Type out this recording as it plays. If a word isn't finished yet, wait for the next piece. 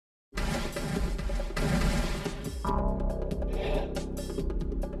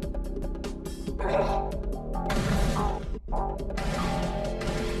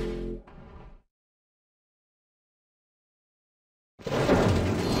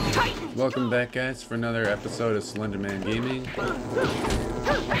Welcome back, guys, for another episode of Slender Gaming.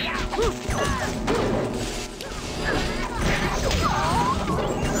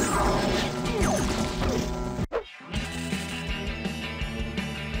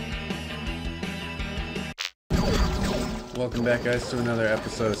 Welcome back, guys, to another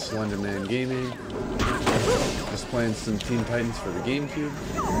episode of Slender Gaming. Just playing some Teen Titans for the Gamecube.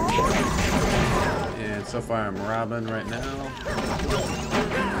 And so far I'm Robin right now.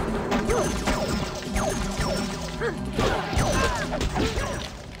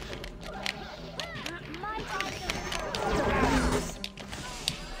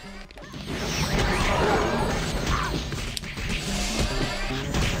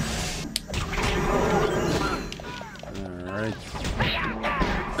 Alright.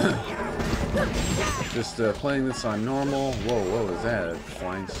 Just playing this on normal. Whoa, what was that? A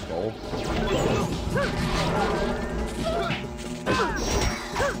flying skull?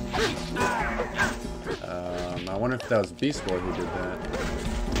 I wonder if that was Beast Boy who did that.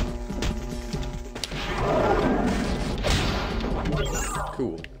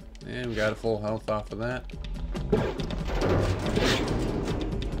 Cool. And we got a full health off of that.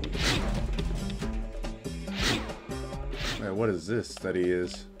 Wait, what is this that he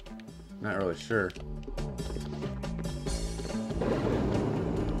is? Not really sure.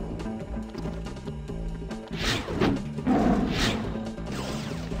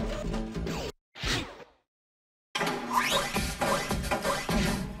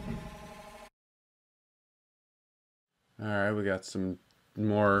 Alright, we got some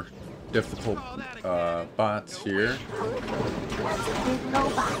more difficult bots here.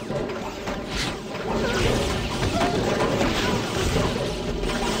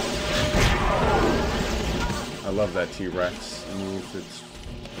 I love that T-Rex move, it's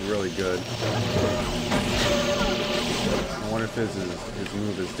really good. I wonder if his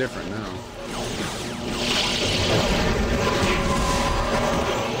move is different now.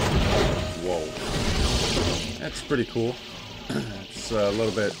 Whoa. That's pretty cool. It's a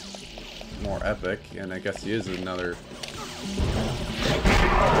little bit more epic, and I guess he is another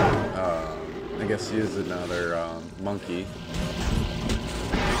monkey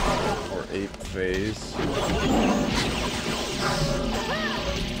or ape phase.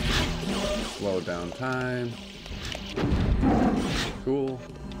 Slow down time. Cool.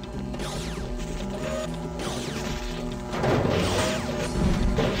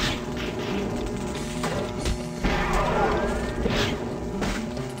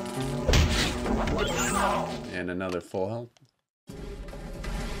 And another full health.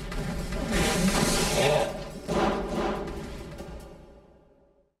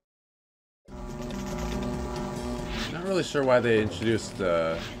 Not really sure why they introduced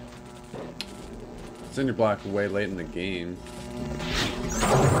Cinder Block way late in the game.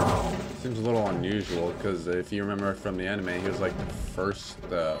 Seems a little unusual because if you remember from the anime, he was like the first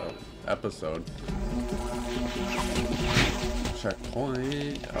episode.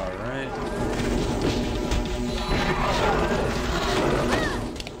 Checkpoint. All right.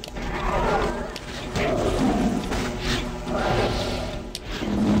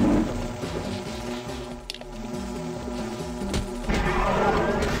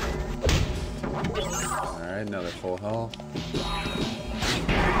 Alright, another full health.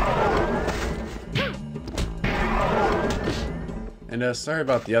 And sorry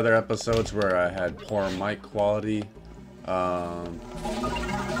about the other episodes where I had poor mic quality. I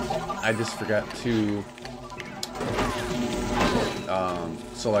just forgot to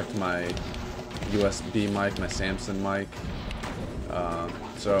select my USB mic, my Samsung mic.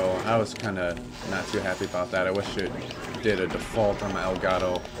 So I was kind of not too happy about that. I wish it did a default on my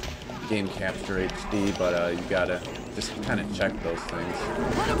Elgato Game Capture HD, but you gotta just kind of check those things.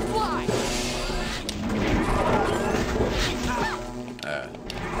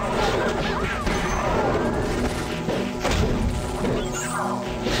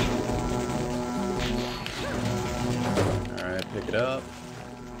 Alright, pick it up.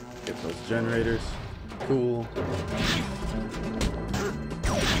 Get those generators. Cool.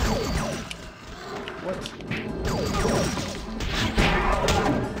 What?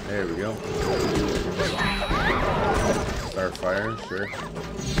 There we go. Starfire, sure.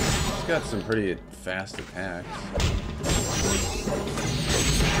 It's got some pretty fast attacks.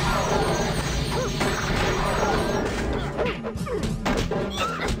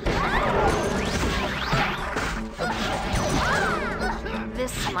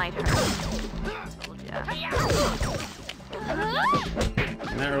 This might hurt. Told ya.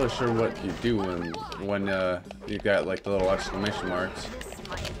 I'm not really sure what you do when you got like the little exclamation marks.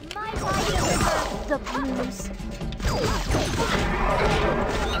 The blues.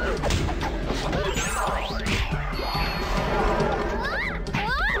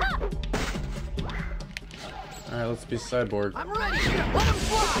 piece of cyborg. I'm ready. Let him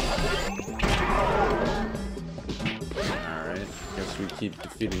fly. Alright, guess we keep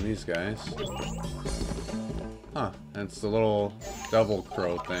defeating these guys. Huh, that's the little devil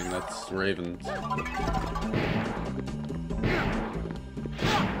crow thing. That's ravens.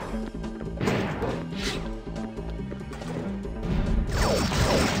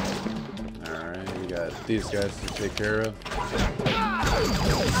 Alright, we got these guys to take care of.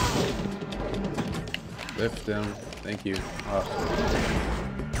 Lift them. Thank you. Oh.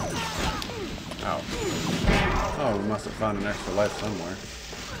 Ow. Oh, we must have found an extra life somewhere.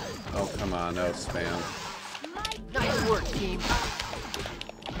 Oh, come on. That was spam. Nice work, team.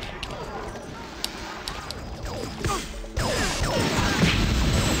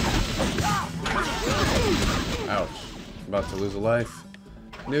 Ouch. About to lose a life.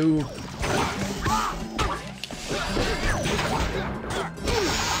 No.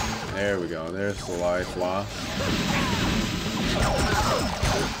 There we go. There's the life lost.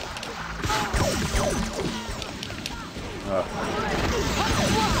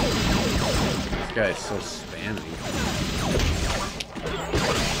 This guy is so spammy.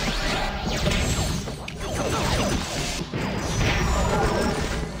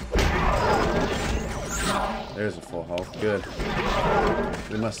 There's a full health. Good.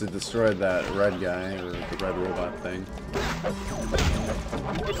 We must have destroyed that red guy, or the red robot thing.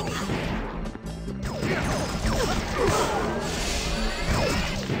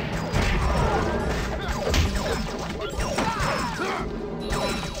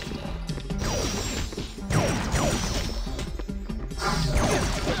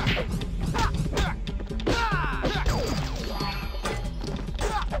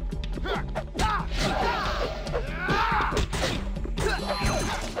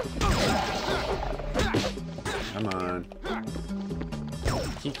 Come on.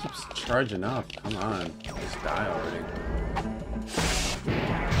 He keeps charging up. Come on. Just die already.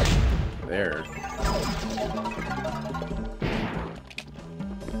 There.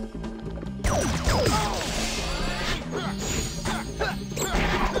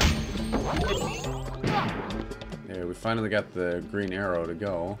 There, we finally got the green arrow to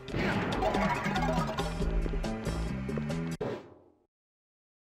go.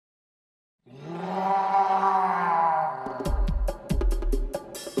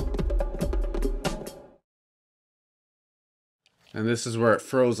 And this is where it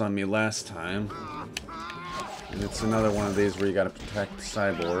froze on me last time. And it's another one of these where you gotta protect the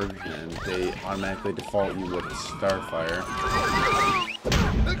cyborg, and they automatically default you with Starfire.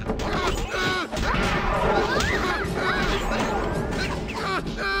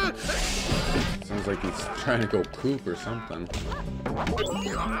 Sounds like he's trying to go poop or something.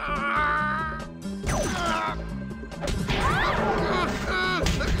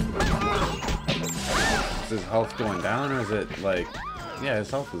 Is his health going down, or is it like... Yeah, his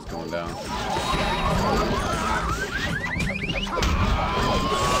health is going down.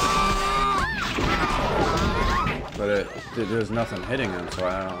 But there's nothing hitting him, so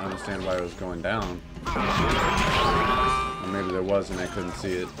I don't understand why it was going down. Or maybe there was and I couldn't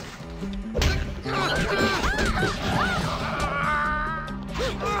see it.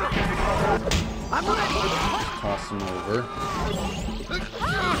 Toss him over.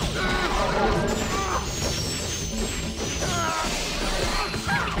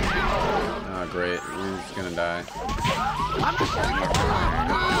 Oh, great. He's gonna die.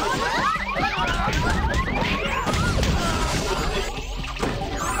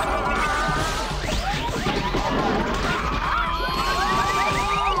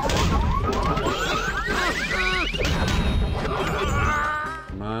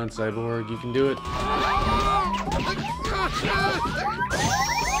 Come on, Cyborg, you can do it.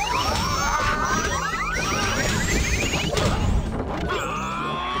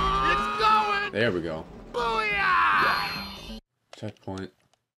 There we go. Booyah! Checkpoint.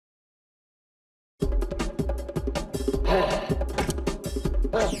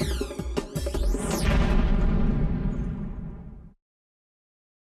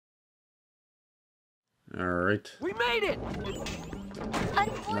 All right. We made it.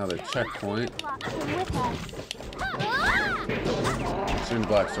 Another checkpoint. Soon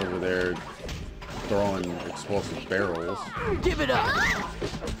Black's over there throwing explosive barrels. Give it up.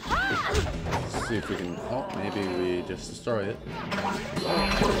 Let's see if we can. Oh, maybe we just destroy it.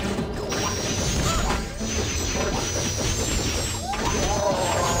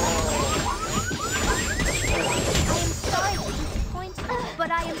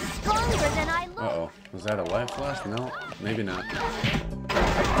 But I am stronger than I look. Uh-oh. Was that a life flash? No, maybe not.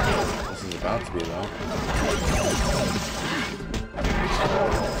 This is about to be, though.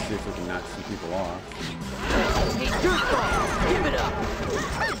 See if we can knock some people off. Hey, dirtball! Give it up!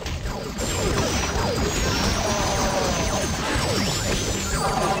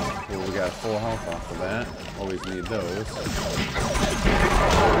 Well, we got full health off of that. Always need those.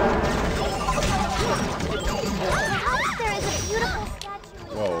 Perhaps there is a beautiful statue.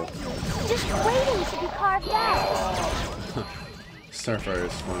 Whoa. Just waiting to be carved out. Starfire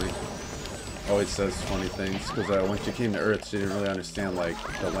is funny. Always says funny things, because once you came to Earth, she didn't really understand, like,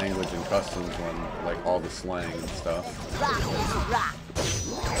 the language and customs when, like, all the slang and stuff. Rock, rock.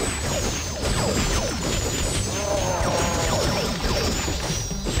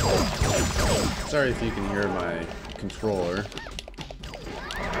 Sorry if you can hear my controller.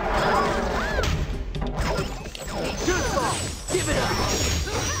 Hey, dirtball! Give it up!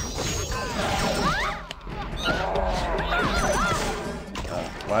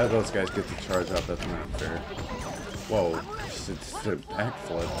 Why do those guys get to charge up? That's not fair. Whoa, it's a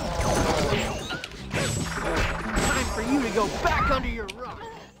backflip. Time for you to go back under your rock!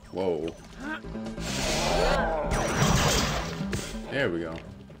 Whoa. There we go.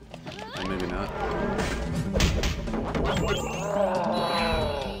 Or maybe not.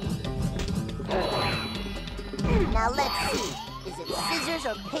 Now let's see. Is it scissors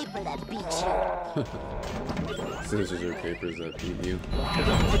or paper that beats you? Scissors or papers that beat you.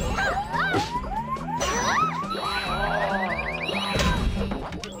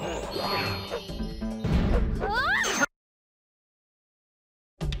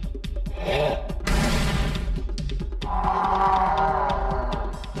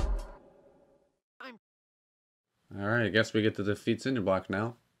 Alright, I guess we get to defeat Cinderblock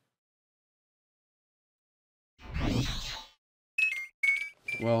now.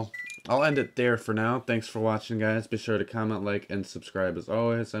 Well, I'll end it there for now. Thanks for watching, guys. Be sure to comment, like, and subscribe as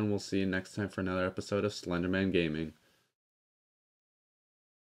always, and we'll see you next time for another episode of Slenderman Gaming.